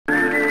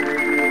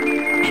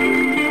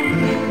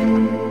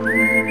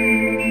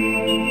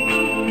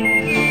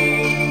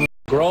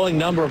growing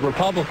number of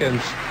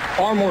Republicans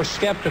are more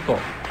skeptical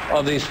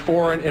of these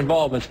foreign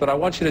involvements, but I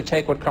want you to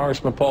take what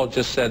Congressman Paul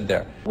just said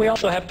there. We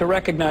also have to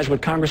recognize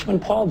what Congressman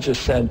Paul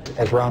just said.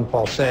 As Ron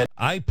Paul said,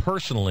 I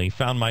personally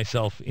found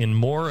myself in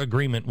more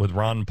agreement with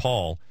Ron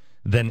Paul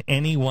than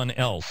anyone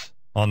else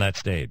on that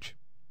stage.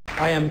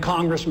 I am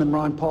Congressman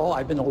Ron Paul.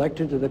 I've been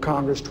elected to the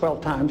Congress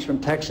 12 times from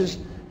Texas.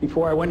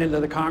 Before I went into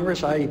the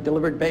Congress, I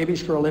delivered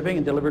babies for a living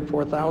and delivered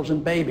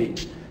 4,000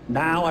 babies.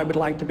 Now I would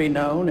like to be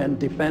known and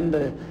defend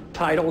the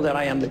title that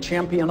I am the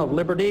champion of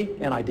liberty,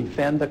 and I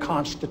defend the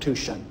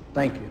Constitution.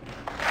 Thank you.